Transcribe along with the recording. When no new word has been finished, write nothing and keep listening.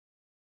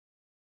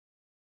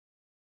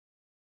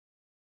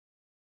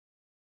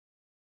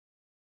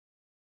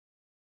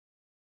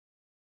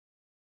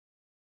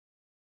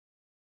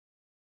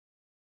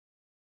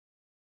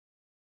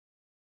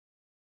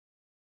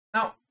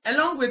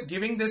along with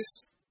giving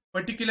this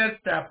particular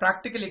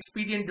practical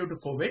expedient due to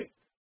COVID,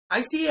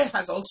 ICAI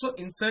has also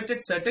inserted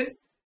certain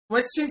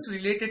questions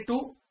related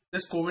to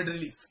this COVID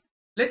relief.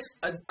 Let's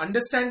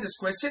understand this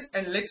question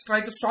and let's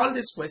try to solve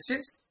these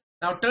questions.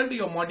 Now turn to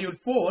your module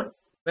 4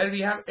 where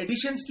we have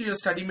additions to your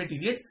study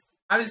material.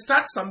 I will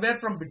start somewhere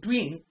from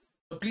between,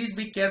 so please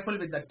be careful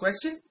with that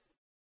question.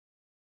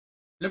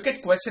 Look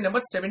at question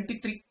number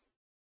 73.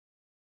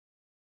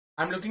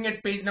 I'm looking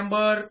at page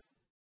number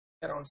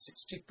around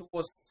 62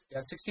 or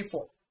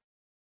 64.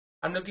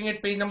 I'm looking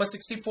at page number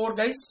 64,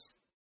 guys.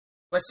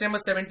 Question number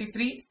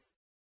 73,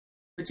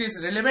 which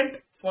is relevant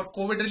for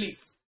COVID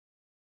relief.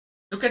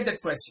 Look at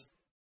that question.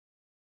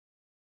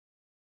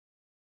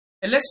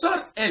 A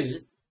lessor L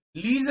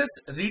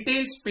leases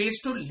retail space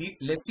to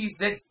lessee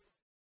Z,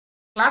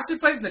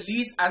 classifies the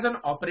lease as an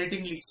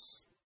operating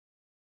lease.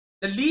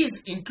 The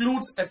lease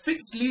includes a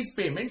fixed lease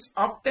payments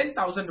of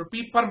 10,000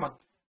 rupees per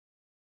month.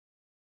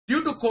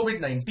 Due to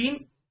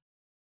COVID-19,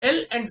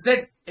 L and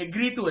Z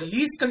agree to a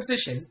lease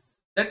concession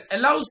that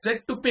allows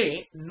Z to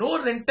pay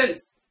no rental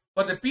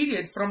for the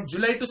period from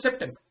July to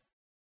September,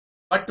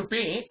 but to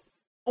pay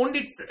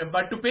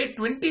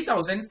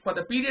 20,000 for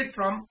the period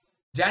from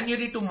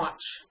January to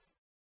March.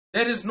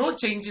 There is no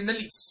change in the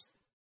lease.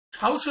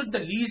 How should the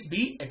lease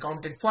be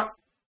accounted for?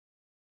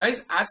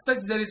 Guys, as such,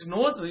 there is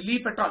no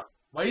relief at all.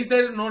 Why is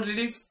there no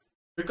relief?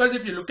 Because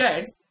if you look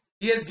at,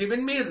 he has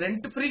given me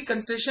rent-free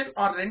concession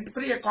or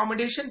rent-free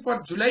accommodation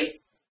for July,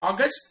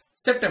 August,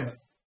 September,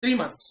 3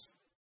 months.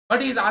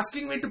 But he is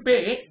asking me to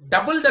pay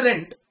double the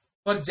rent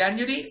for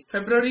January,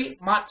 February,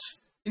 March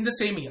in the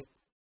same year.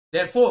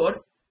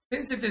 Therefore,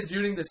 since it is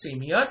during the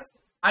same year,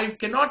 I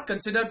cannot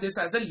consider this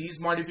as a lease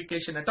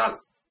modification at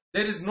all.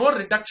 There is no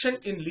reduction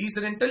in lease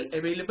rental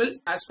available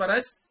as far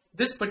as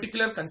this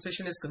particular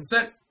concession is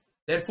concerned.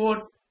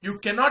 Therefore, you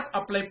cannot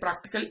apply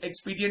practical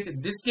expedient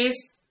in this case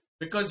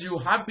because you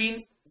have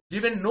been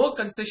given no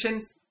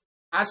concession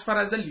as far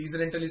as the lease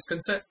rental is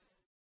concerned.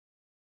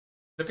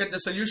 Look at the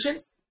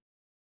solution.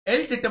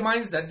 L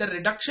determines that the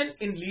reduction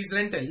in lease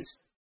rentals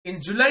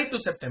in July to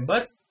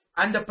September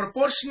and the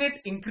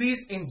proportionate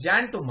increase in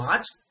Jan to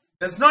March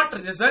does not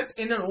result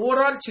in an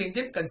overall change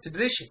in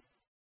consideration.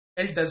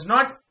 L does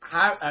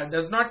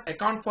not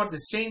account for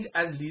this change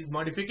as lease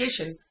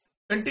modification,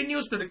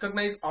 continues to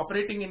recognize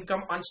operating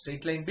income on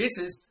straight line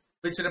basis,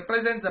 which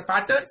represents the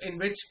pattern in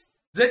which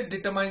Z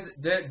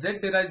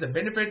derives the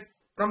benefit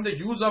from the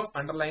use of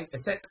underlying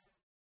asset.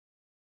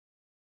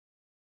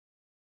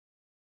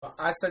 So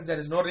as such, there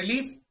is no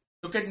relief.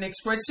 Look at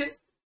next question.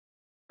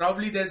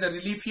 Probably there is a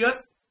relief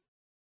here.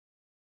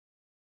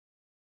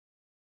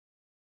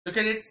 Look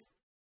at it.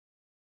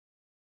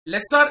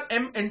 Lessor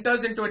M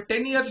enters into a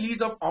 10-year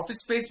lease of office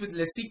space with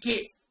lessee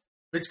K,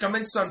 which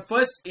commences on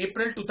 1st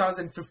April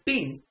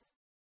 2015,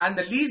 and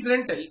the lease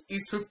rental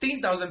is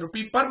 15,000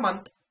 rupees per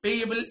month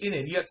payable in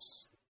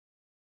arrears.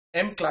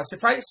 M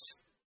classifies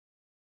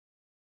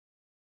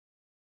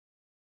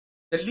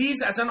the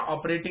lease as an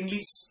operating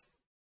lease,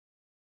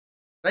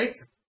 right?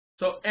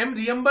 So M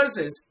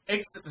reimburses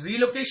X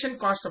relocation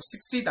cost of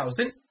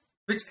 60,000,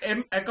 which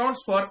M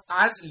accounts for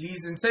as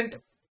lease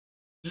incentive.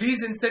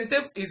 Lease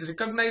incentive is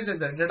recognized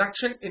as a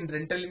reduction in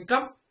rental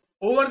income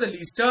over the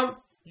lease term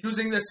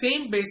using the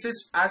same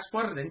basis as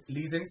for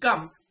lease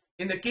income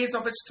in the case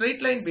of a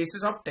straight line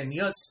basis of 10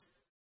 years.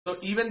 So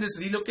even this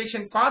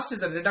relocation cost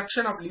is a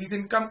reduction of lease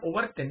income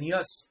over 10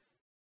 years.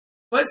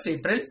 1st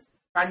April,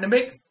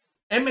 pandemic,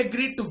 M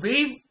agreed to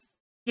waive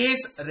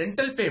K's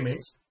rental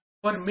payments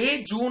for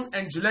May, June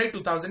and July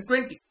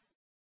 2020.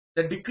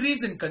 The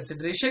decrease in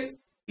consideration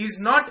is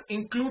not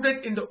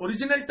included in the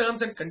original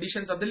terms and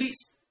conditions of the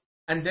lease,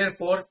 and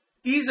therefore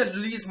is a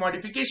lease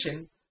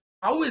modification.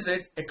 How is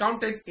it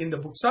accounted in the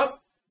books of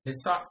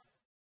lessor?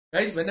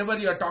 Guys, whenever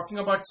you are talking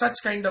about such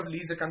kind of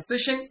lease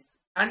concession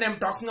and I am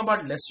talking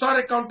about lessor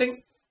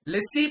accounting,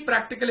 lessee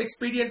practical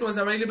expedient was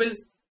available.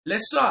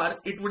 Lessor,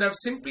 it would have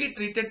simply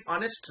treated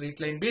on a straight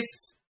line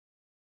basis.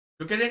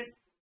 Look at it.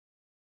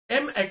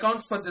 M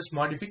accounts for this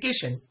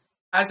modification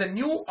as a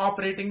new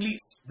operating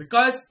lease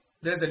because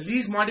there is a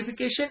lease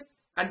modification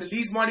and the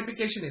lease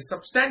modification is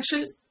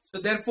substantial.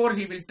 So therefore,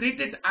 he will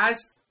treat it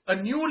as a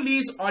new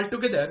lease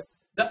altogether.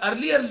 The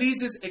earlier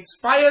lease is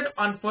expired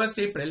on 1st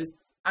April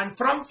and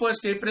from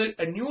 1st April,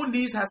 a new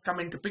lease has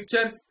come into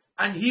picture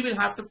and he will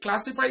have to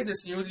classify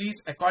this new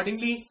lease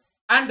accordingly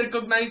and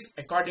recognize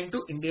according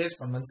to IND-AS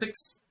 116.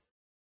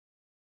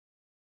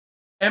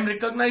 M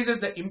recognizes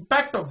the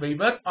impact of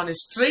waiver on a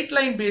straight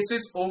line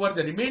basis over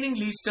the remaining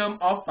lease term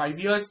of 5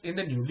 years in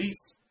the new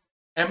lease.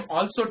 M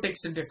also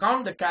takes into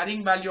account the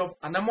carrying value of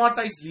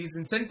unamortized lease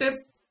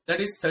incentive, that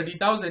is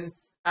 30,000,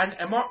 and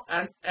M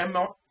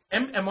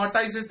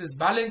amortizes this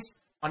balance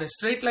on a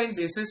straight line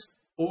basis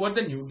over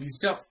the new lease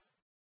term.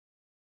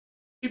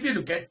 If you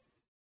look at,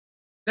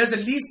 there's a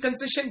lease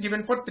concession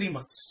given for 3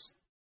 months.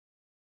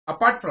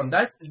 Apart from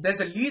that,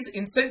 there's a lease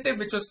incentive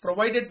which was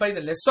provided by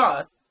the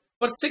lessor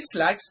for 6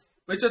 lakhs,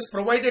 which was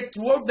provided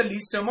throughout the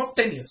lease term of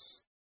 10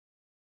 years.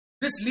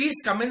 This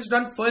lease commenced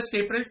on 1st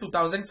April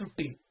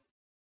 2015.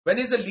 When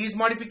is the lease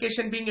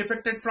modification being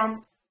effected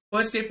from?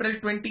 1st April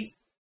 20.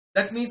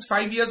 That means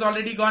 5 years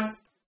already gone.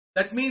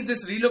 That means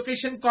this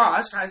relocation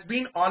cost has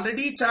been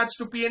already charged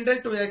to P&L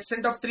to the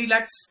extent of 3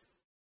 lakhs.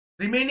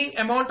 Remaining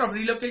amount of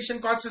relocation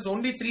cost is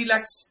only 3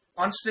 lakhs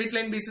on straight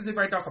line basis if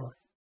I talk about.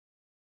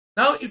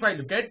 Now if I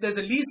look at, there's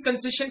a lease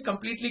concession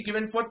completely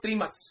given for 3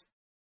 months.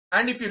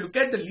 And if you look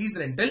at the lease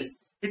rental,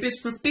 it is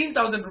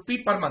 15,000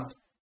 rupee per month.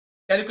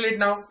 Calculate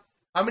now.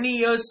 How many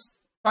years?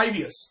 5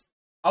 years.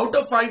 Out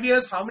of 5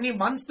 years, how many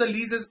months the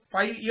lease is?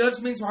 5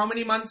 years means how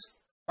many months?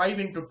 5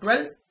 into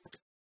 12,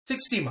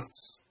 60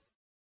 months.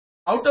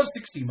 Out of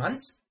 60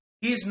 months,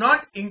 he is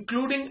not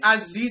including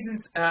as lease,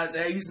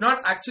 he is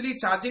not actually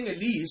charging a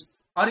lease,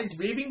 or is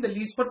waiving the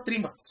lease for 3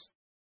 months.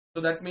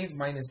 So that means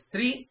minus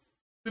 3,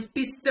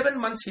 57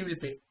 months he will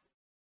pay.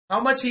 How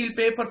much he will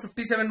pay for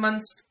 57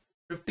 months?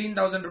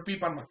 15,000 rupee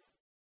per month.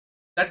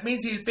 That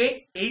means he will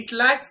pay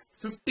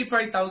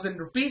 8,55,000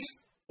 rupees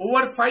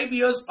over 5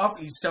 years of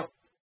lease term.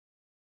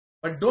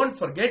 But don't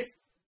forget,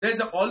 there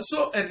is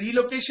also a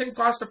relocation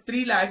cost of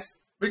 3 lakhs,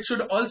 which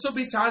should also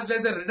be charged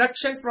as a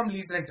reduction from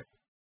lease rental.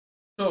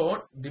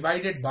 So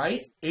divided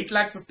by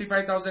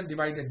 8,55,000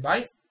 divided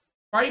by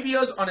 5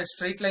 years on a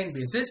straight line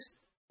basis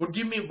would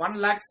give me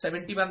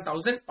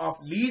 1,71,000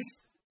 of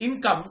lease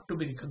income to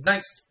be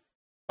recognized.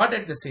 But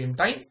at the same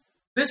time,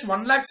 this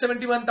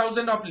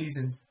 1,71,000 of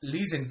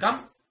lease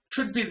income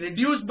should be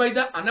reduced by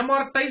the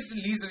unamortized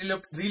lease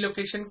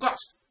relocation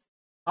cost.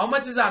 How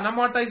much is the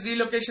unamortized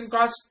relocation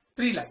cost?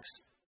 3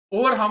 lakhs.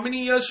 Over how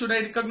many years should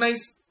I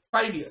recognize?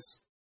 5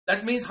 years.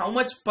 That means how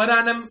much per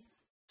annum?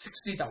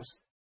 60,000.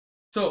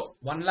 So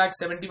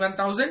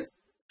 1,71,000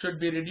 should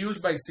be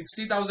reduced by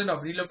 60,000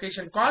 of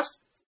relocation cost.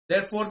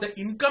 Therefore, the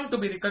income to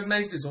be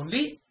recognized is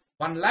only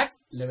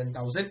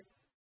 1,11,000. If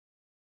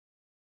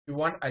you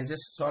want, I'll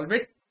just solve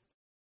it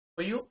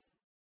for you.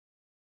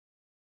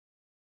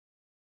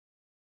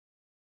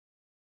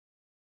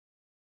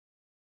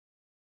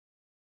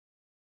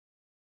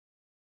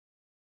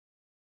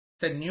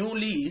 It's a new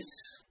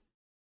lease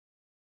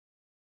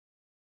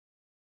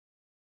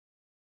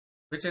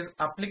which is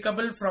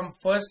applicable from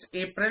 1st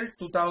April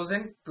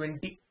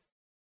 2020.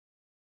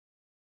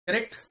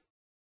 Correct?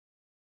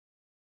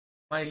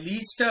 My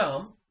lease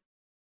term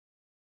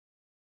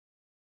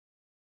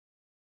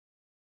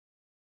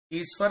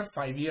is for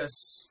 5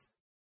 years.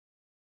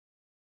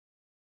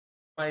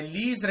 My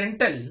lease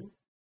rental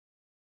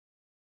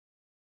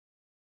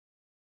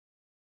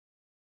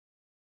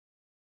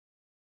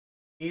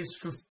is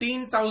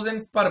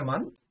 15,000 per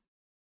month.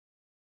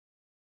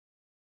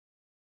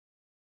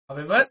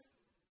 However,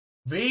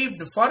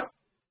 waived for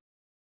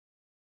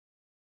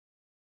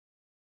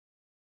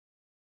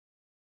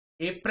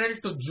April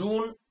to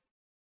June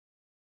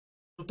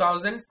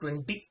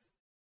 2020.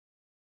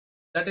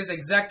 That is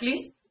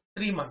exactly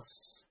 3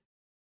 months.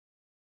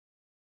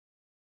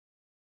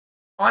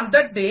 On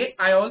that day,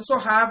 I also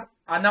have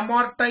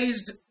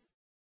unamortized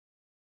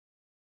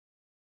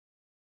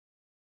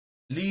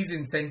lease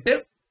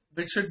incentive,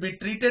 which should be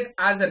treated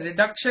as a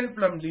reduction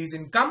from lease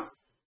income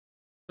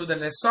to the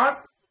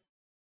lessor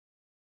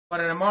for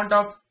an amount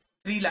of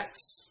 3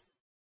 lakhs.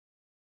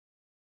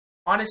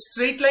 On a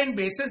straight line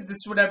basis, this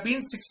would have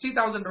been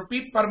 60,000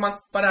 rupee per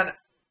month per annum.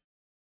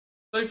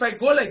 So if I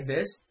go like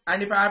this,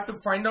 and if I have to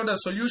find out a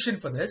solution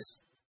for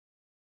this,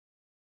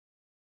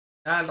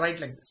 I'll write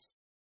like this.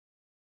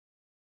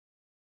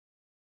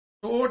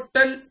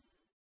 Total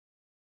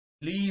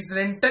lease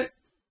rental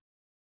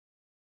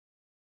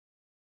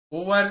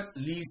over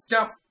lease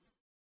term.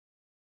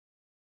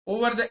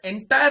 Over the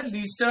entire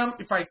lease term,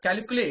 if I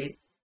calculate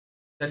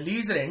the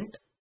lease rent,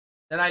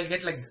 then I'll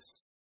get like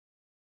this.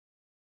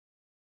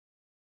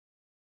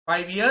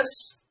 5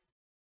 years,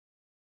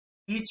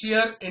 each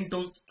year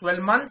into 12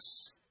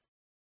 months,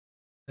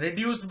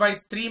 reduced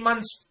by 3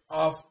 months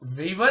of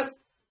waiver,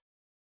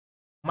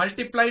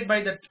 multiplied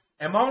by the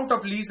amount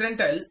of lease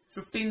rental,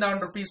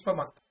 15,000 rupees per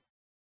month.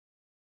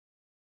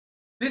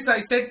 This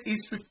I said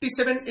is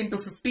 57 into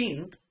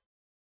 15,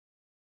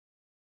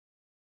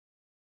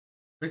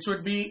 which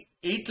would be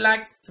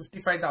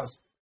 8,55,000.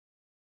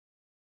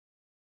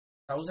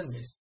 1,000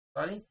 guys,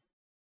 sorry.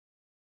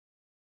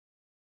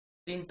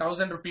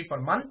 15,000 rupee per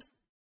month.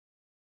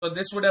 So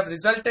this would have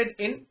resulted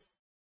in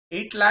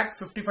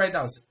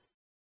 8,55,000.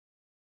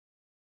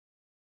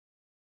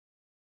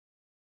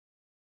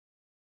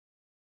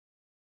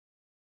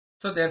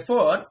 So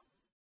therefore,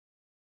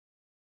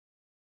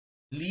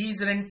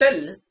 lease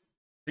rental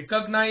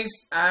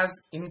recognized as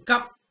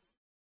income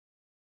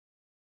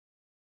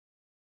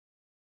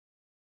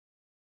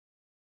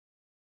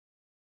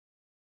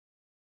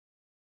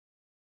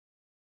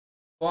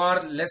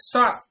for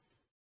lessor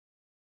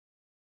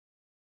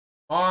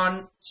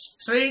on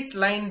straight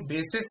line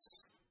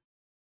basis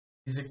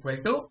is equal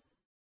to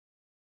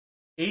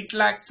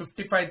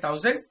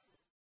 8,55,000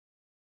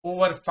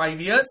 over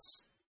 5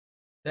 years.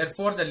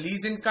 Therefore, the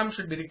lease income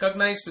should be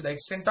recognized to the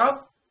extent of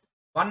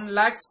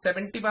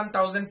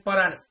 1,71,000 per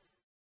annum.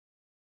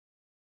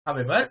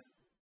 However,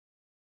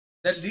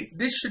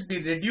 this should be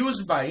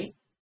reduced by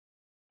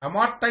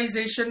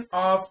Amortization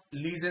of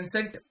lease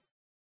incentive.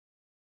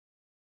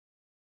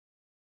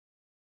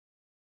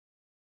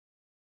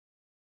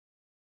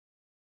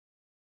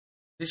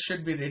 This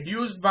should be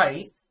reduced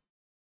by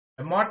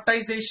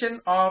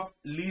amortization of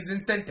lease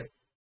incentive.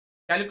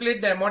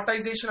 Calculate the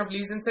amortization of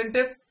lease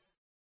incentive.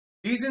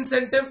 Lease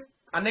incentive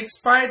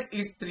unexpired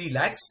is 3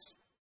 lakhs.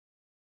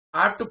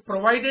 I have to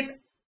provide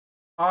it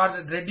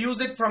or reduce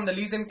it from the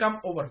lease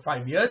income over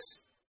 5 years.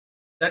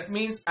 That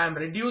means I am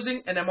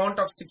reducing an amount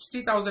of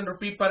 60,000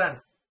 rupee per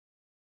annum.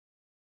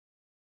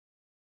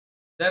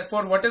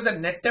 Therefore, what is the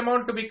net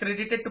amount to be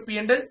credited to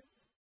P&L?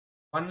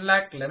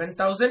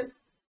 1,11,000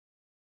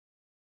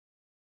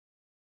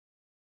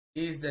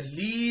 is the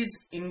lease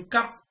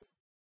income.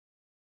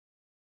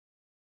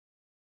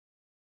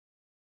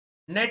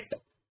 Net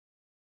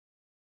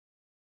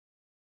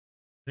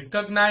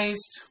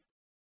recognized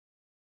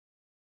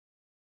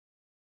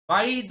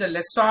by the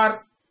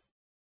lessor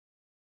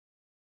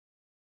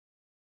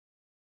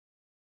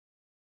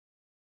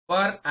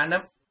per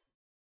annum.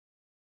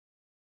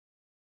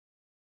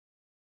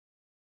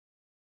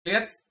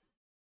 Clear?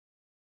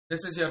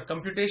 This is your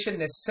computation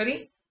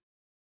necessary.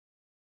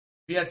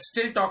 We are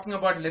still talking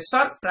about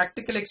lessor.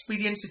 Practical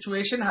expedient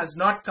situation has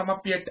not come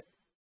up yet. If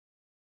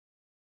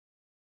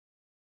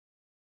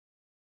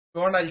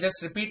you want, I'll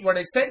just repeat what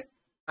I said.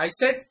 I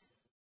said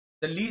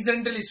the lease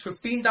rental is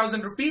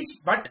 15,000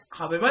 rupees, but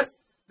however,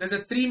 there's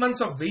a 3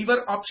 months of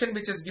waiver option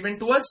which is given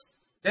to us.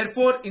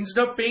 Therefore,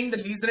 instead of paying the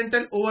lease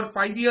rental over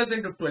 5 years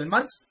into 12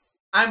 months,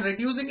 I am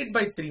reducing it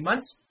by 3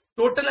 months.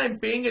 Total, I am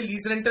paying a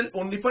lease rental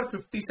only for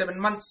 57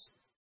 months.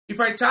 If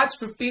I charge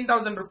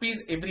 15,000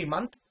 rupees every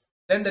month,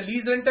 then the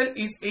lease rental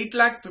is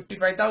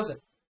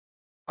 8,55,000.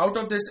 Out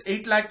of this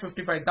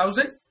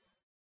 8,55,000,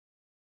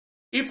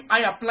 if I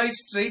apply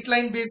straight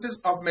line basis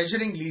of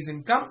measuring lease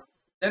income,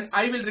 then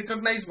I will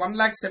recognize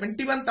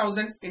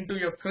 1,71,000 into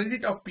your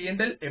credit of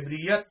P&L every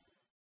year.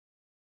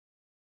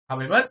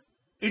 However,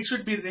 it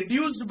should be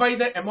reduced by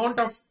the amount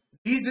of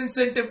lease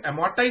incentive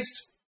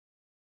amortized,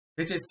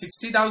 which is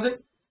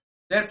 60,000.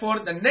 Therefore,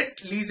 the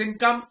net lease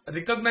income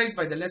recognized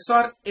by the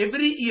lessor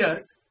every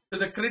year to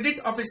the credit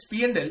of his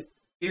P&L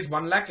is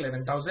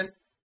 1,11,000.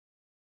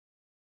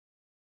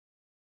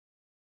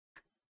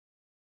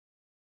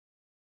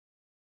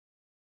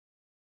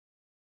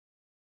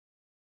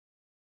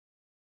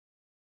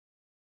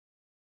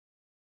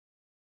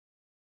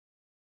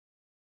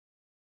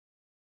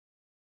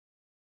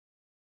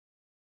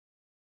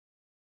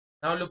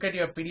 Now look at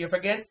your PDF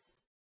again.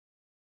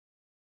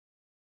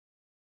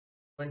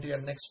 Going to your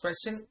next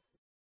question.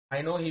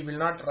 I know he will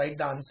not write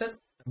the answer.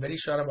 I'm very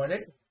sure about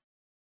it.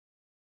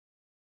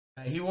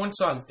 He won't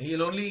solve.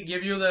 He'll only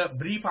give you the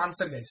brief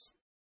answer, guys.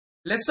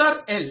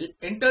 Lessor L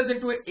enters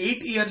into an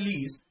 8-year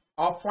lease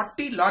of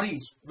 40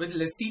 lorries with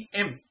lessee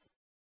M,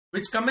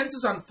 which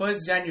commences on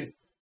 1st January.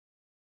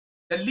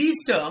 The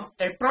lease term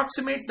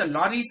approximates the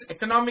lorry's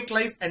economic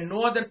life and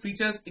no other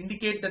features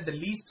indicate that the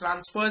lease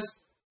transfers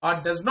or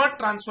does not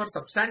transfer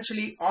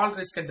substantially all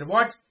risk and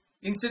rewards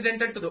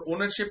incidental to the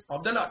ownership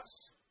of the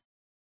lorries.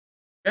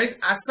 Guys,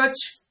 as such,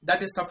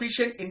 that is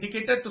sufficient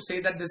indicator to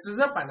say that this is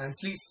a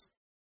finance lease.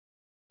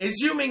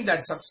 Assuming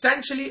that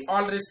substantially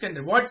all risk and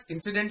rewards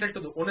incidental to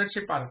the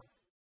ownership are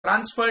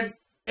transferred,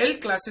 L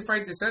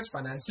classified this as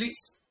finance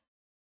lease.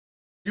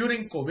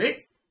 During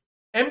COVID,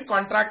 M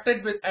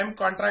contracted with M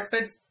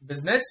contracted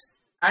business,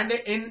 and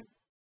in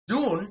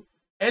June,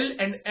 L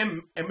and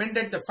M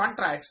amended the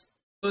contracts,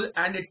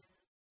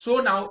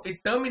 so now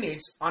it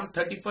terminates on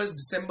 31st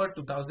December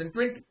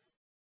 2020.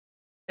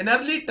 An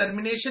early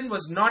termination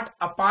was not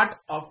a part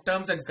of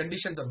terms and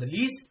conditions of the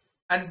lease,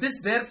 and this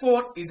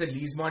therefore is a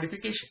lease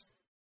modification.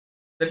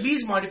 The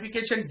lease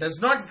modification does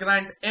not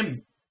grant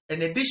M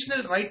an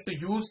additional right to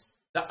use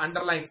the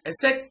underlying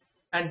asset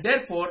and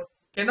therefore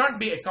cannot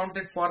be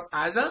accounted for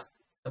as a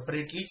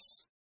separate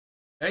lease.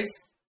 Guys,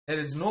 there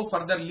is no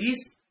further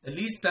lease. The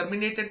lease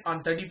terminated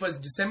on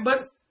 31st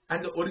December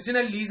and the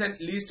original lease and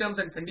lease terms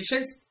and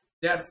conditions,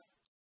 they are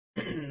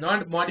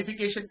not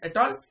modification at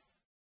all.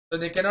 So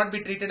they cannot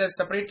be treated as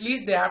separate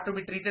lease. They have to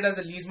be treated as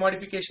a lease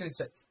modification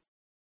itself.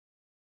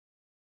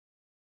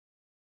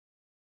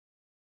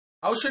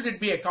 How should it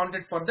be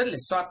accounted for the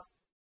lessor?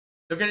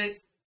 Look at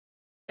it.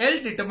 L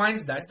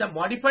determines that the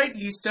modified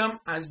lease term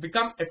has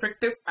become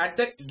effective at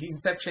the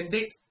inception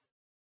date.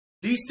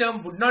 Lease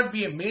term would not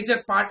be a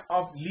major part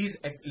of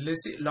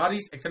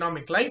lorry's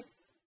economic life.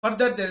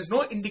 Further, there is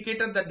no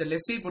indicator that the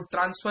lessee would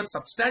transfer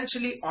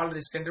substantially all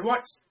risk and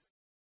rewards.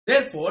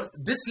 Therefore,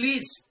 this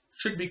lease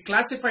should be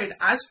classified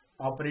as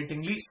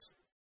operating lease.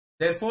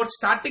 Therefore,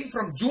 starting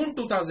from June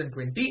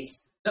 2020,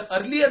 the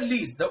earlier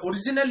lease, the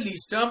original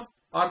lease term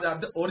or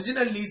the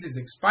original lease is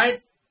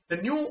expired. The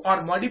new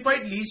or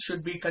modified lease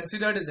should be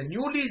considered as a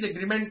new lease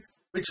agreement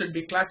which should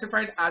be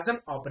classified as an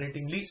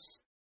operating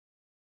lease.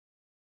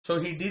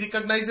 So he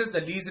derecognizes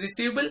the lease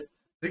receivable,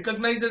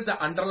 recognizes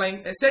the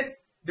underlying asset,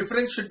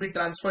 difference should be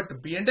transferred to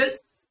P&L.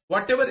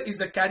 Whatever is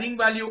the carrying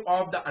value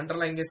of the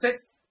underlying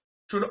asset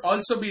should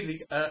also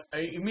be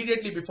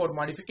immediately before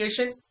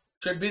modification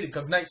should be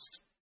recognized.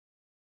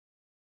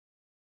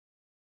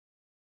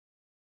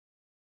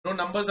 No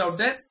numbers out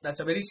there. That's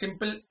a very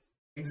simple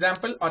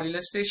example or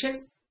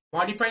illustration.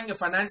 Modifying a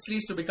finance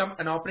lease to become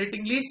an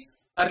operating lease.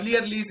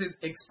 Earlier lease is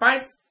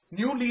expired.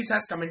 New lease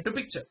has come into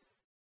picture.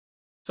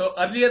 So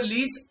earlier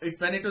lease,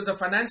 when it was a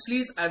finance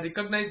lease, I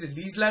recognized the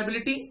lease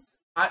liability,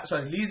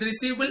 lease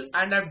receivable,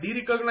 and I've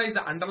de-recognized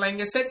the underlying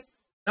asset.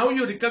 Now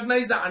you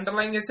recognize the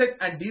underlying asset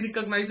and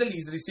de-recognize the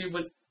lease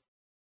receivable.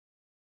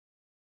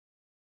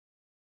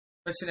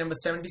 Question number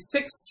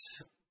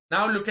 76.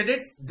 Now look at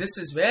it. This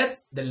is where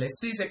the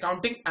lessee's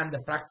accounting and the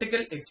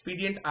practical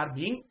expedient are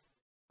being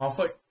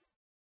offered.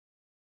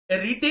 A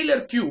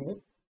retailer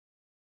Q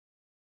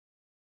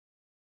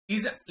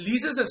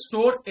leases a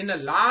store in a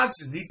large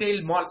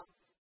retail mall.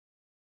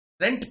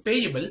 Rent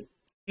payable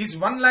is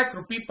 1 lakh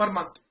rupee per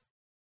month.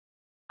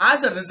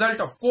 As a result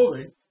of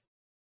COVID,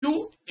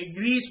 Q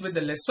agrees with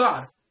the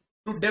lessor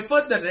to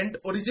defer the rent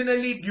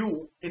originally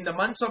due in the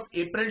months of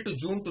April to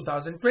June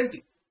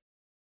 2020.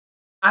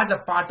 As a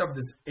part of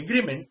this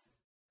agreement,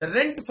 the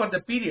rent for the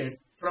period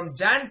from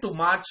Jan to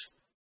March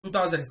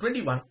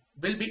 2021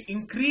 will be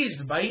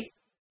increased by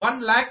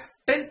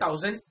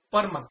 1,10,000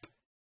 per month,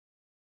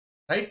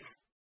 right?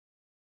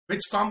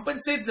 Which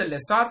compensates the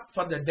lessor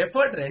for the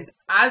deferred rent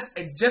as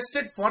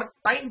adjusted for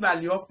time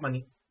value of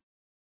money.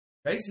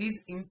 Guys, he's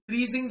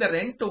increasing the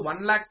rent to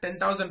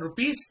 1,10,000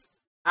 rupees.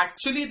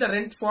 Actually, the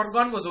rent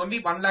foregone was only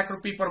 1 lakh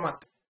rupee per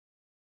month.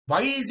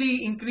 Why is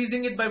he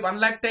increasing it by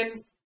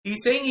 1,10,000?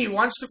 He's saying he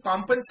wants to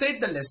compensate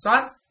the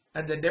lessor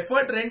and the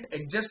deferred rent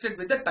adjusted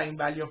with the time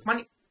value of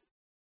money.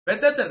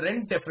 Whether the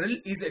rent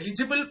deferral is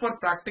eligible for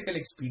practical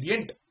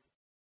expedient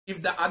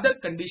if the other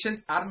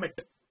conditions are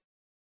met.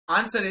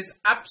 Answer is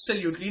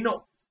absolutely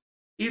no.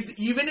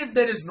 Even if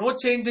there is no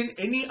change in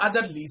any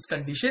other lease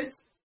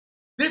conditions,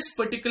 this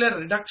particular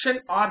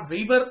reduction or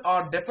waiver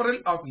or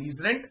deferral of lease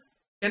rent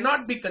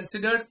cannot be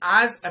considered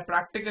as a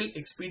practical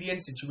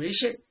expedient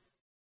situation.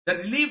 The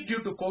relief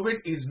due to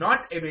COVID is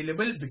not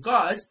available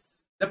because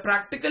the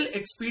practical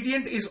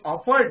expedient is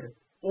offered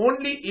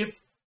only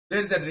if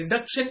there is a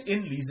reduction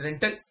in lease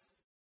rental.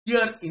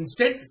 Here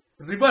instead,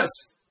 reverse,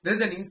 there is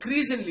an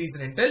increase in lease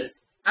rental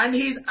and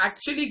he is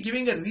actually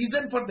giving a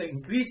reason for the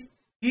increase.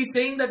 He is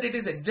saying that it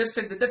is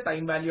adjusted with the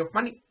time value of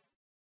money.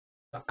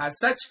 As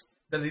such,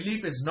 the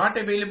relief is not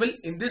available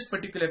in this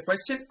particular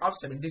question of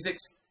 76.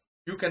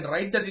 You can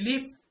write the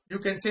relief. You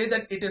can say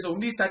that it is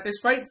only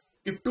satisfied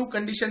if two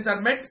conditions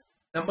are met.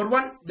 Number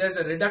one, there is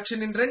a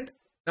reduction in rent.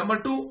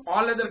 Number two,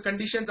 all other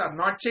conditions are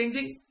not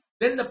changing.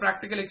 Then the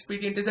practical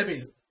expedient is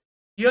available.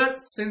 Here,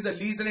 since the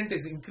lease rent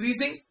is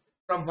increasing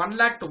from 1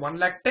 lakh to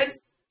 1,10,000,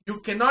 you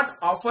cannot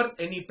offer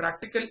any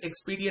practical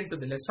expedient to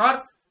the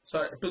lessor,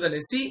 to the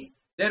lessee.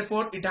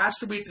 Therefore, it has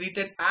to be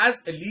treated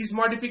as a lease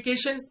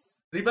modification,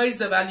 revise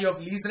the value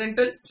of lease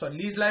rental,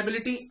 lease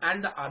liability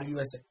and the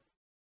RUSA.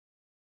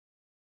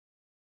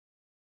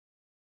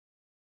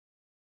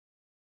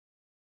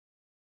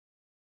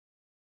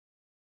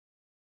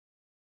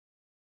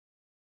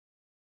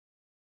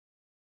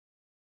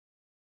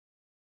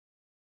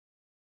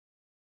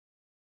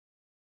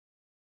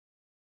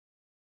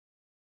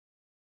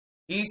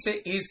 He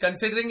is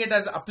considering it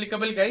as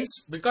applicable, guys,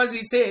 because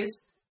he says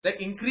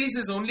the increase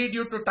is only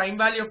due to time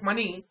value of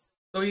money.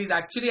 So he is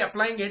actually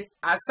applying it.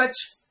 As such,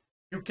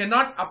 you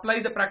cannot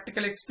apply the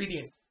practical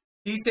expedient.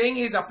 He is saying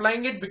he is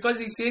applying it because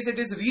he says it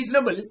is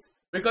reasonable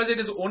because it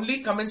is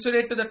only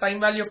commensurate to the time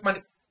value of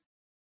money.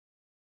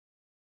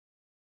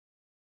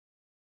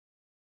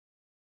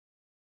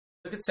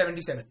 Look at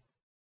 77.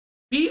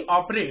 P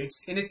operates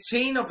in a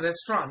chain of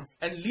restaurants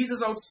and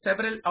leases out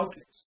several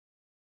outlets.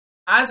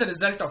 As a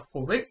result of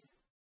COVID,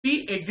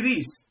 P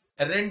agrees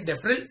a rent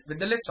deferral with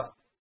the lessor.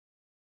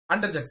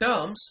 Under the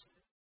terms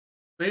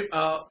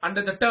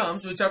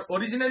which are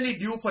originally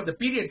due for the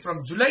period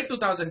from July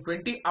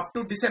 2020 up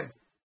to December.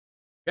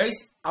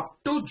 Guys, up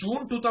to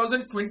June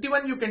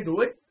 2021 you can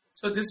do it.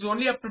 So this is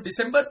only up to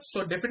December.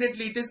 So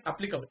definitely it is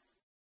applicable.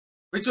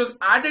 Which was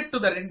added to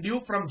the rent due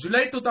from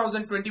July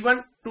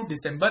 2021 to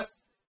December.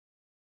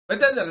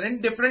 Whether the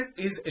rent deferral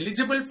is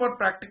eligible for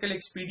practical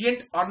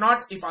expedient or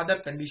not if other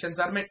conditions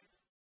are met.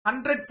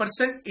 100%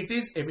 it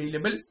is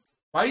available.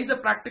 Why is the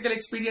practical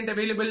expedient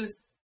available?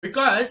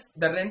 Because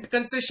the rent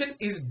concession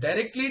is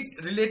directly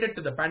related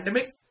to the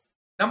pandemic.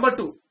 Number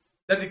two,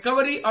 the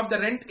recovery of the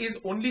rent is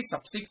only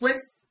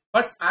subsequent.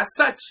 But as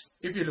such,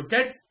 if you look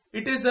at,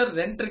 it is the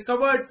rent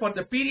recovered for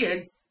the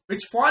period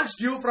which falls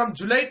due from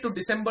July to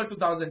December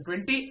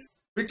 2020,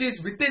 which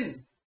is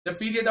within the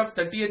period of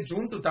 30th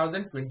June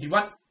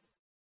 2021.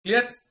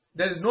 Clear?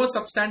 There is no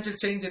substantial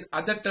change in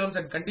other terms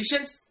and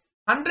conditions.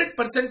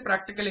 100%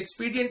 practical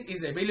expedient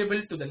is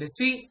available to the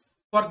lessee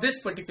for this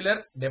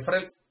particular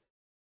deferral.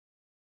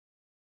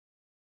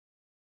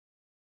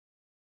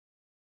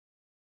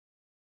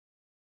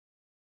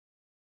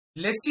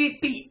 Lessee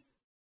T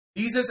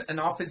leases an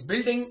office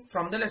building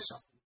from the lessor.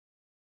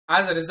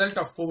 As a result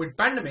of COVID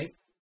pandemic,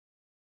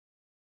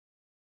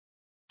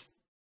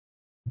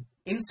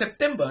 in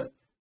September,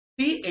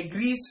 T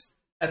agrees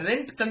a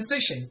rent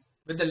concession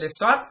with the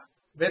lessor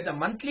where the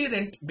monthly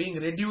rent being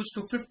reduced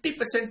to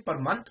 50% per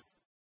month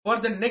for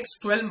the next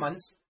 12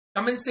 months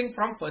commencing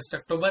from 1st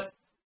October.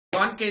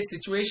 One case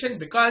situation,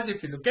 because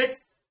if you look at,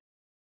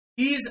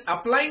 he is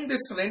applying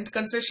this rent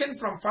concession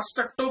from 1st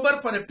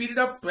October for a period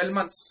of 12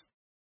 months.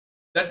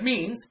 That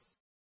means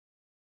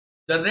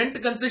the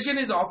rent concession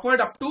is offered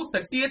up to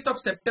 30th of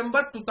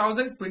September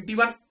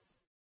 2021.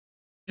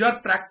 Your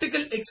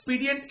practical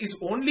expedient is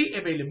only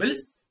available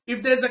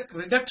if there is a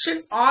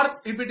reduction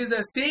or if it is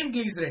the same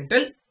lease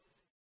rental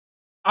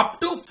up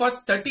to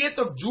 30th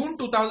of June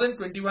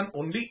 2021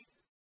 only.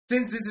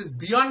 Since this is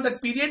beyond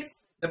that period,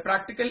 the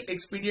practical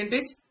expedient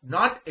is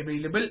not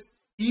available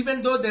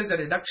even though there is a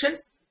reduction.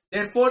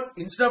 Therefore,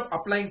 instead of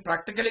applying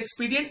practical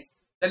expedient,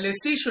 the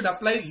lessee should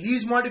apply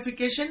lease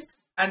modification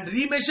and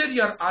remeasure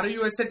your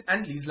ROU asset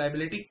and lease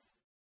liability.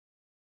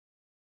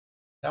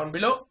 Down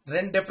below,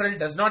 rent deferral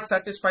does not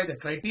satisfy the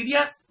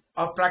criteria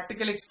of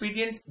practical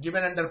expedient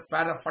given under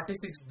para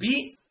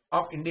 46B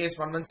of IND-AS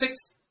 116.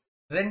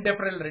 Rent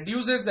deferral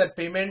reduces the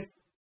payment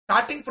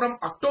starting from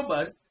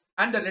October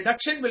and the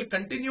reduction will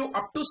continue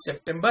up to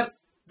September,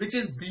 which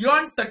is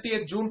beyond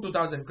 30th June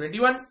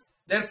 2021.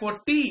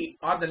 Therefore, T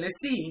or the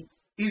lessee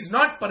is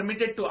not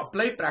permitted to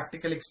apply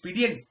practical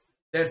expedient.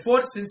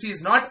 Therefore, since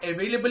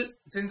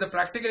the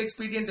practical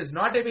expedient is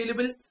not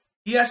available,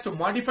 he has to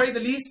modify the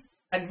lease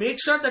and make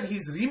sure that he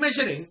is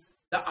remeasuring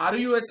the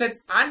ROU asset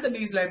and the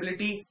lease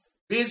liability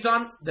based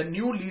on the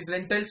new lease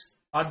rentals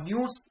or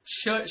new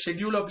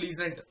schedule of lease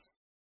rentals.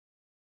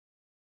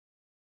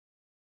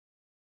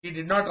 He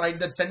did not write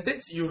that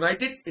sentence. You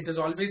write it. It is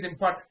always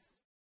important.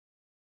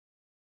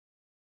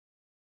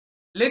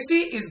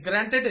 Lessee is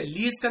granted a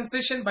lease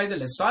concession by the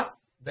lessor,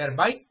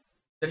 whereby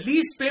the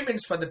lease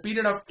payments for the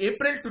period of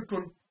April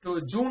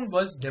to June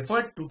was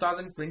deferred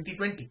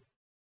 2020.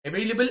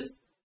 Available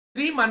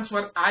 3 months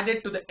were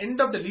added to the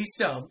end of the lease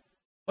term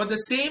for the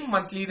same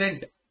monthly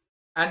rent,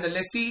 and the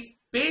lessee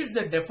pays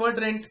the deferred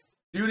rent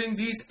during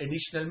these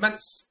additional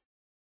months.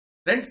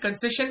 Rent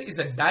concession is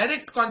a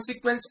direct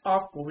consequence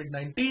of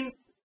COVID-19,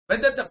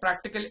 whether the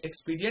practical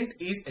expedient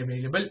is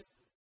available.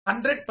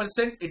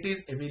 100% it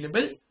is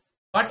available,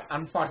 but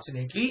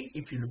unfortunately,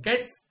 if you look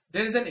at,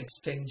 there is an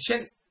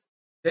extension.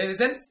 There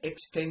is an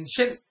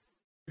extension,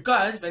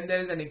 because when there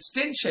is an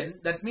extension,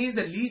 that means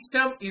the lease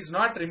term is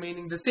not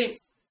remaining the same.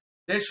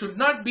 There should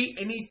not be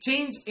any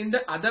change in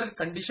the other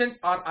conditions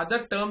or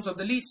other terms of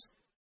the lease.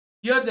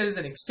 Here there is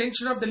an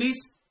extension of the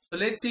lease. So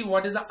let's see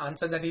what is the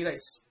answer that he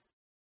writes.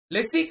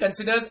 Lessee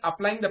considers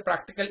applying the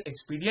practical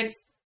expedient.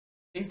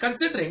 In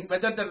considering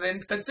whether the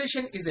rent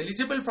concession is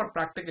eligible for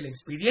practical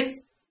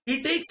expedient,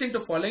 he takes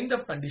into following the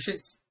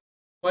conditions.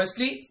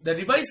 Firstly, the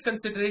revised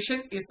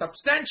consideration is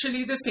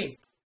substantially the same.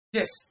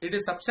 Yes, it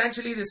is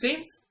substantially the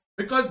same,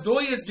 because though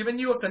he has given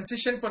you a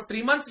concession for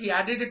 3 months, he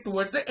added it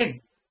towards the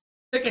end.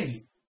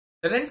 Secondly,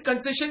 the rent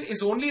concession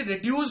is only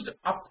reduced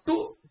up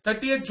to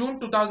 30th June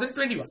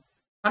 2021.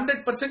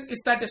 100%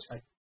 is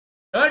satisfied.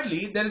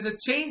 Thirdly, there is a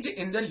change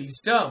in the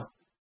lease term.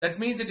 That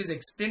means it is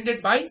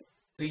extended by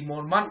 3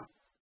 more months.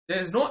 There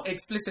is no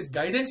explicit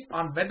guidance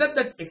on whether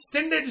that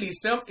extended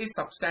lease term is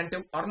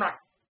substantive or not.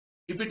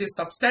 If it is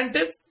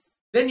substantive,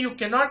 then you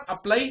cannot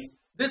apply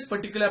this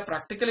particular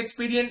practical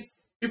expedient.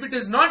 If it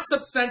is not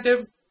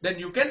substantive, then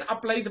you can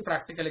apply the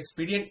practical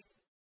expedient.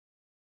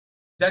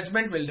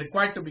 Judgment will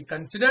require to be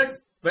considered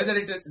whether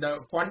it is the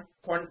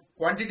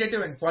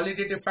quantitative and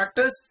qualitative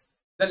factors.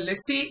 The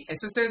lessee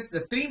assesses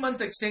the 3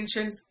 months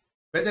extension,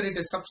 whether it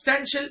is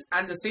substantial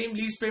and the same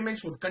lease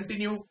payments would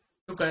continue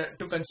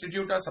to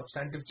constitute a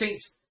substantive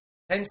change.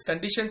 Hence,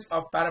 conditions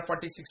of para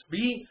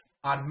 46B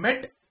are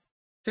met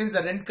since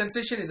the rent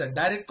concession is a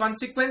direct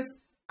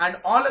consequence and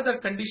all other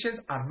conditions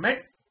are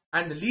met,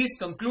 and the lease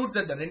concludes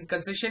that the rent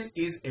concession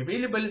is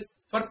available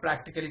for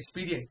practical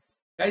expedient.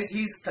 Guys,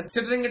 he is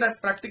considering it as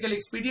practical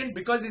expedient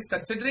because he is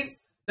considering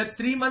that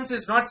 3 months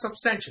is not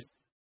substantial.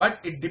 But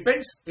it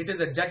depends. It is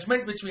a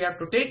judgment which we have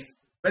to take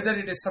whether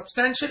it is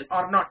substantial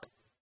or not.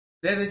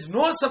 There is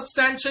no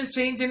substantial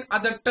change in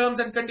other terms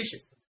and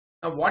conditions.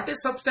 Now, what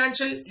is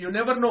substantial? You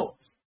never know.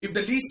 If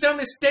the lease term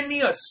is 10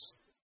 years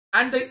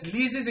and the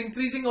lease is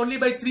increasing only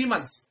by 3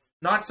 months,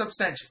 not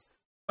substantial.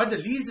 But the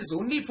lease is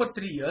only for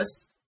 3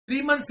 years.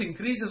 3 months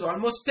increase is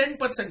almost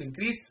 10%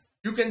 increase.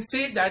 You can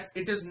say that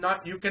it is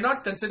not, you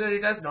cannot consider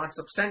it as not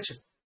substantial.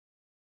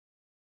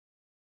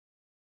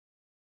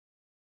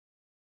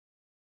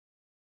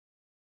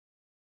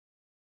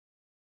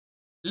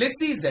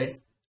 Lessee Z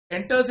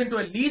enters into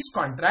a lease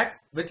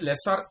contract with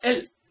lessor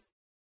L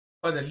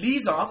for the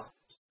lease of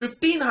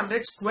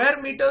 1500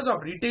 square meters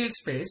of retail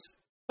space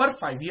for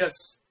 5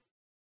 years.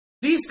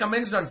 Lease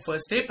commenced on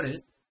 1st April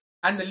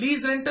and the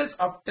lease rentals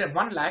of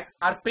 1 lakh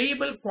are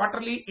payable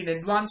quarterly in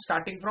advance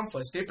starting from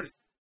 1st April.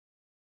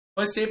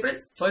 1st April,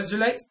 1st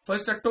July,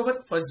 1st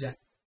October, 1st Jan.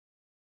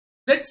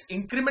 Z's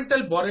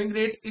incremental borrowing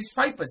rate is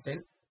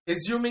 5%,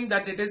 assuming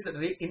that it is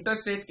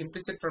interest rate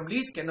implicit from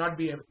lease cannot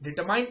be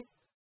determined.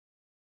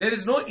 There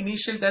is no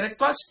initial direct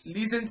cost,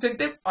 lease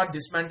incentive or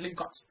dismantling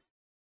cost.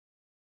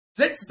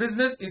 Z's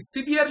business is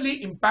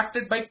severely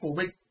impacted by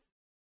COVID.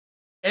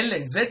 L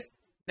and Z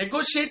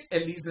negotiate a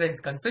lease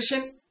rent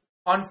concession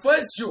on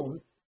 1st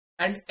June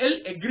and L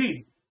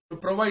agreed to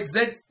provide Z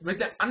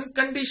with an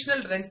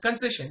unconditional rent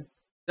concession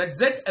that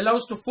Z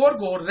allows to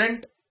forego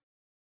rent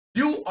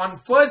due on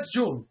 1st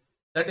June.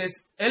 That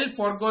is, L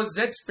forgoes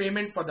Z's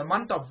payment for the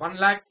month of 1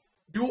 lakh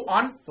due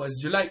on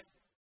 1st July.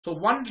 So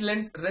one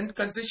rent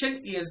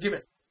concession he has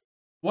given.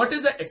 What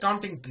is the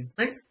accounting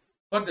treatment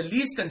for the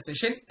lease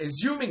concession,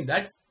 assuming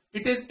that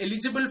it is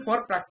eligible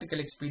for practical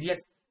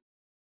expedient?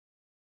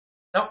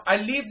 Now I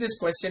leave this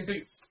question to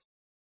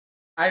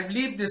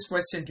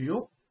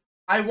you.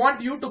 I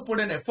want you to put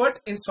an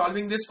effort in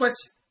solving this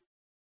question.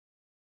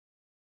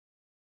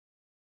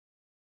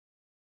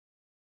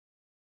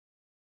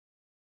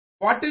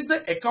 What is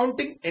the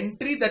accounting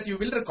entry that you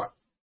will record?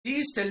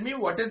 Please tell me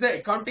what is the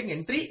accounting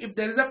entry if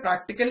there is a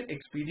practical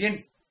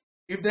expedient.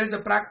 If there is a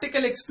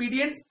practical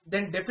expedient,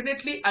 then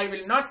definitely I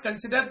will not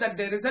consider that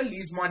there is a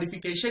lease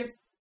modification.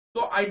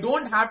 So I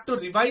don't have to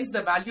revise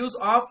the values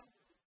of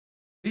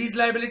lease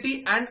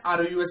liability and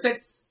ROU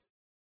asset.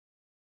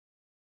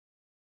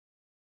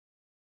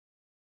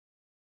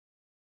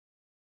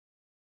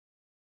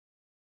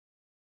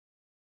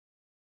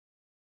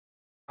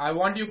 I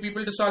want you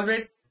people to solve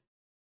it.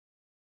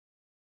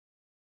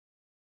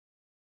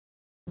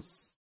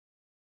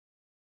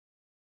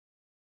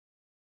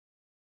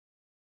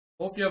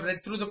 Hope you have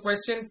read through the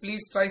question.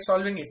 Please try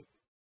solving it.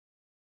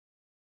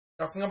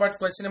 Talking about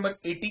question number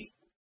 80.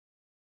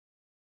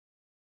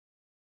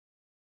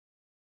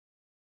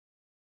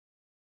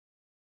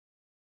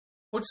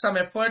 Put some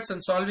efforts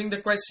in solving the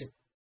question.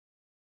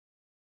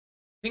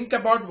 Think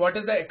about what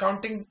is the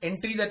accounting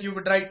entry that you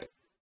would write.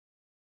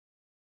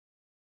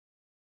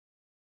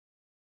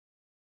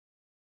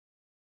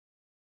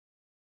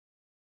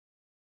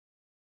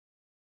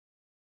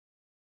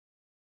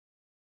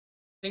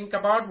 Think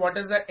about what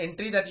is the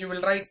entry that you will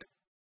write.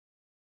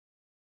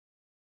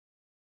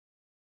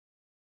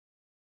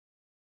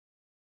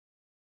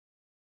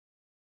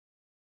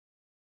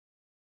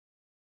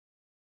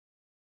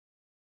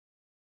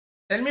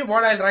 Tell me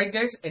what I'll write,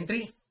 guys.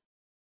 Entry.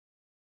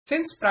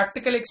 Since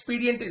practical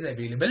expedient is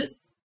available,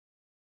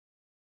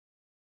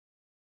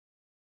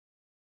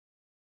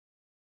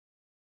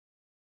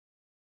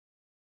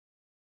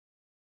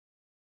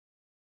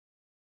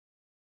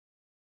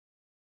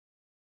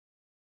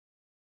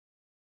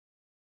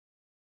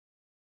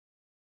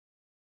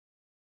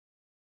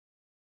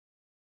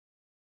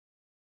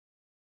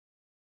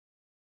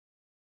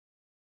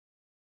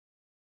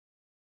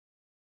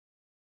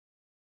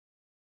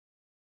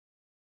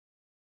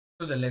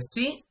 to the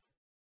lessee,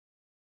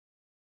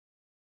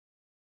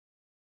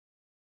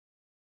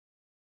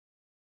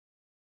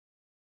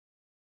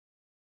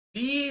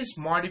 lease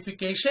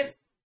modification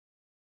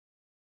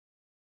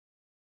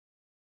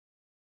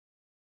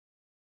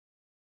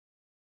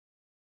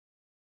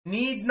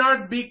need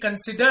not be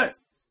considered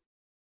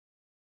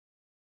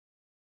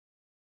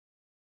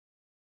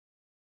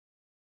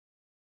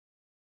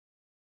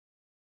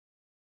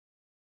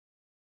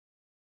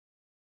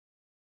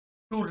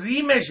to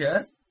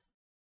remeasure.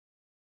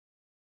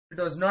 If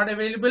it was not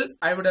available,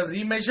 I would have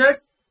remeasured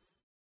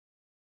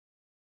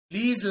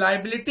lease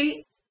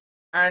liability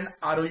and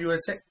ROU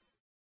asset.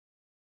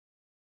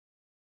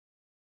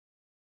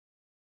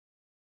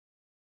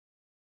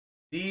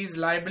 Lease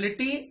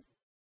liability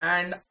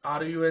and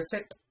ROU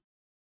asset.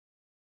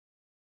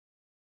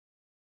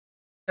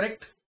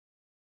 Correct?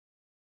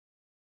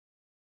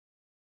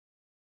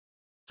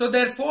 So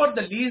therefore,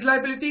 the lease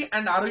liability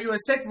and ROU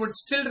asset would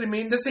still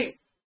remain the same.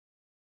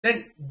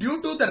 Then,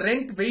 due to the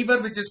rent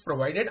waiver which is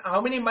provided,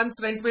 how many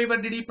months rent waiver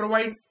did he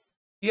provide?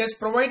 He has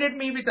provided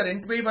me with a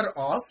rent waiver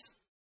of,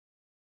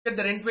 look at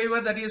the rent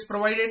waiver that he has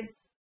provided.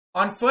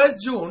 On 1st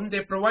June,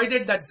 they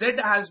provided that Z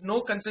has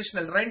no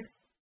concessional rent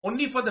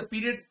only for the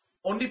period,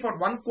 only for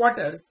 1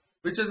 quarter,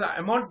 which is the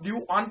amount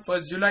due on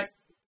 1st July.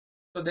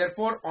 So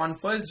therefore, on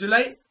 1st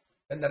July,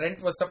 when the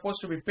rent was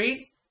supposed to be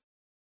paid,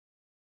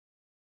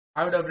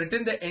 I would have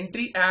written the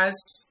entry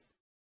as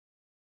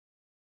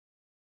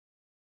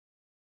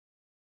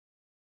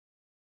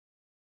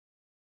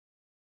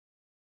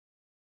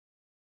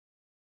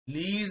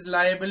lease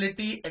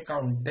liability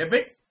account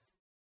debit.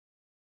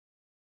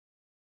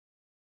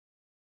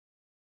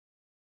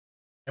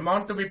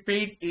 Amount to be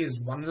paid is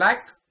 1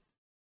 lakh.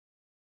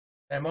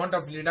 The amount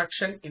of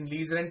reduction in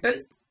lease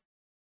rental,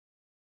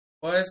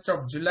 1st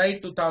of July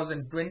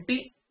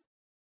 2020.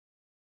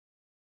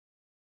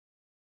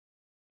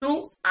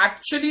 To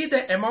actually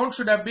the amount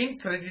should have been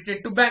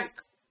credited to bank.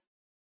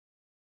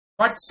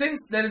 But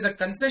since there is a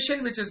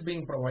concession which is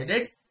being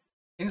provided,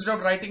 instead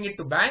of writing it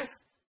to bank,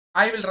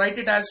 I will write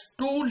it as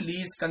to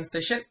lease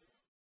concession.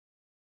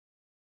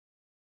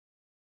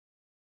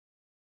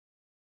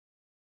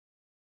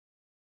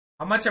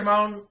 How much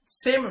amount?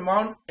 Same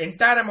amount,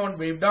 entire amount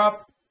waived off,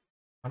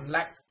 1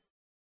 lakh.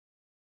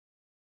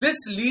 This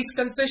lease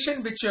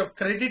concession which you have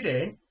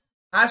credited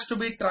has to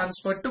be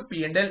transferred to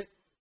P&L.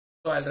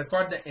 So I'll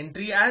record the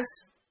entry as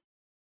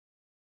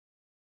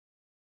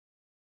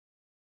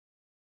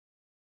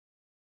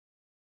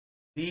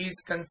lease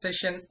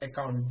concession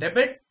account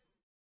debit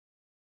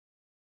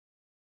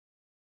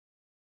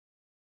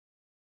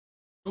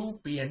to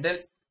P&L.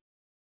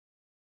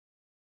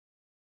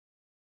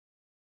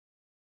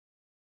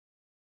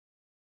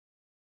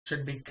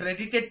 should be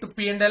credited to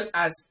P&L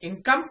as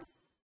income.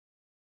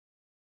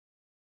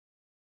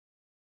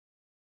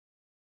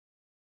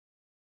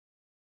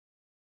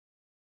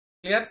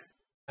 Clear?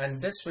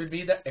 And this will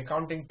be the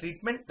accounting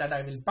treatment that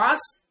I will pass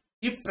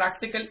if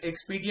practical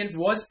expedient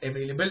was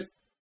available.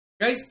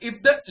 Guys,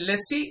 if the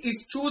lessee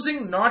is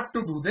choosing not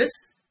to do this,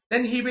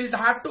 then he will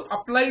have to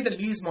apply the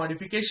lease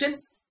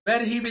modification,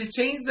 where he will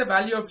change the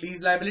value of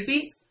lease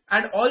liability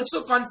and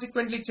also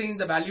consequently change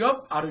the value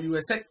of ROU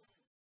asset.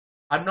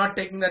 I'm not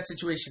taking that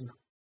situation now.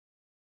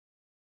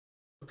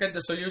 Look at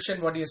the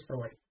solution what he has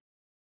provided.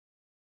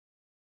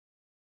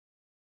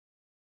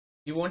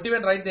 He won't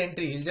even write the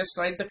entry, he'll just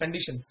write the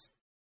conditions.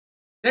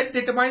 That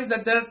determines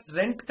that the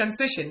rent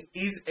concession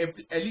is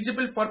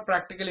eligible for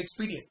practical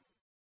expedient.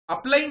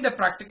 Applying the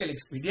practical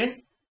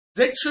expedient,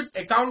 Z should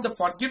account the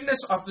forgiveness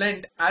of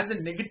rent as a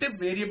negative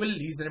variable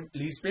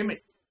lease payment.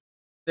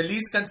 The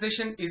lease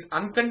concession is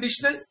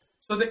unconditional,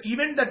 so the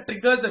event that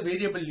triggers the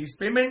variable lease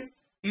payment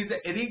is the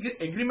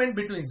agreement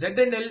between Z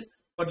and L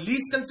for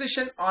lease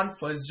concession on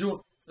 1st June.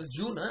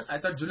 June, I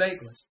thought July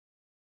it was.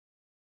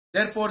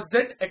 Therefore, Z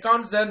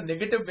accounts the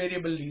negative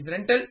variable lease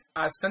rental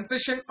as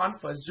concession on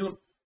 1st June.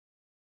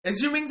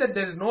 Assuming that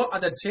there is no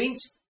other change,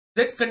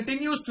 Z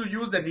continues to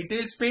use the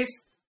retail space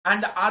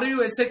and the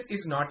ROU asset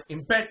is not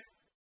impaired.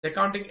 The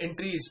accounting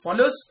entry is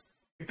follows.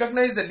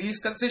 Recognize the lease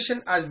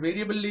concession as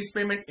variable lease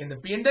payment in the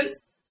P&L.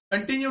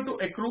 Continue to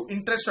accrue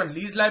interest on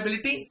lease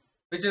liability,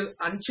 which is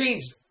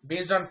unchanged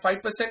based on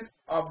 5%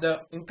 of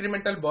the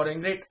incremental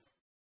borrowing rate.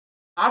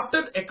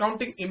 After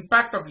accounting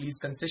impact of lease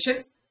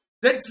concession,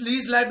 Z's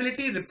lease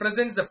liability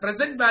represents the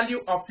present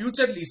value of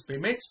future lease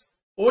payments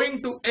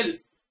owing to L,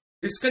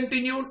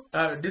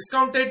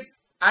 discounted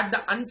at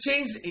the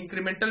unchanged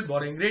incremental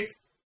borrowing rate.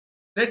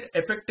 Z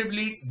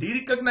effectively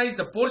derecognized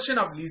the portion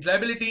of lease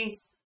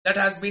liability that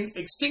has been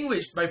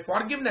extinguished by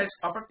forgiveness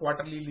of a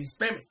quarterly lease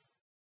payment.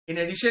 In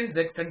addition,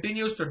 Z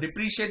continues to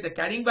depreciate the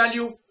carrying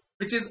value,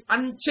 which is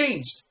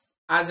unchanged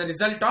as a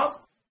result of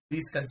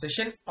lease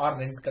concession or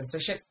rent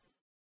concession.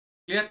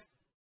 Clear?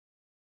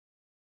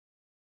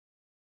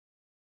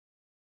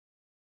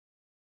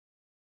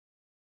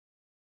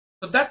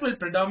 So that will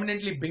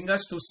predominantly bring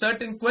us to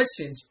certain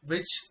questions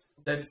which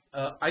the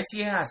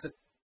ICAI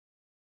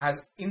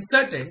has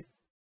inserted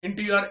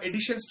into your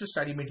additions to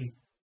study material.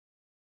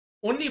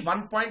 Only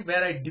one point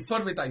where I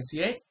differ with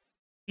ICAI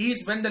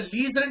is when the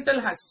lease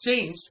rental has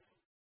changed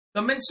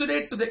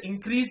commensurate to the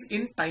increase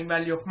in time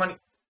value of money.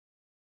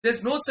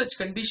 There's no such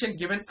condition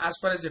given as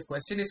far as the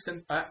question is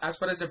as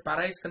far as the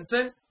para is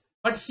concerned,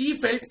 but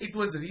he felt it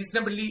was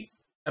reasonably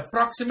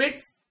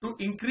approximate to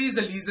increase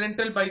the lease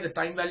rental by the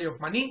time value of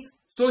money.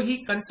 So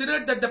he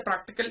considered that the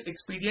practical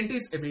expedient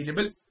is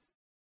available.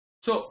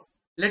 So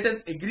let us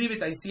agree with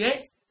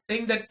ICAI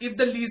saying that if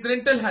the lease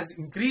rental has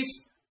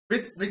increased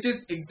which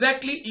is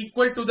exactly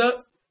equal to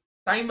the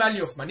time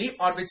value of money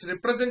or which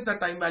represents a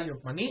time value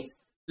of money,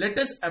 let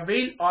us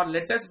avail or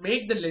let us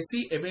make the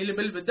lessee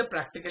available with the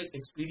practical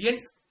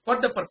expedient for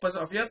the purpose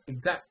of your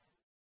exam.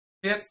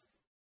 Clear?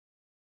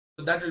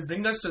 So that will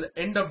bring us to the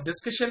end of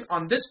discussion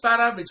on this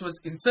para which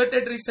was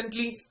inserted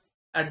recently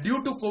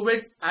due to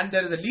COVID, and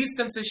there is a lease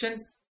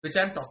concession which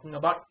I am talking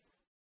about.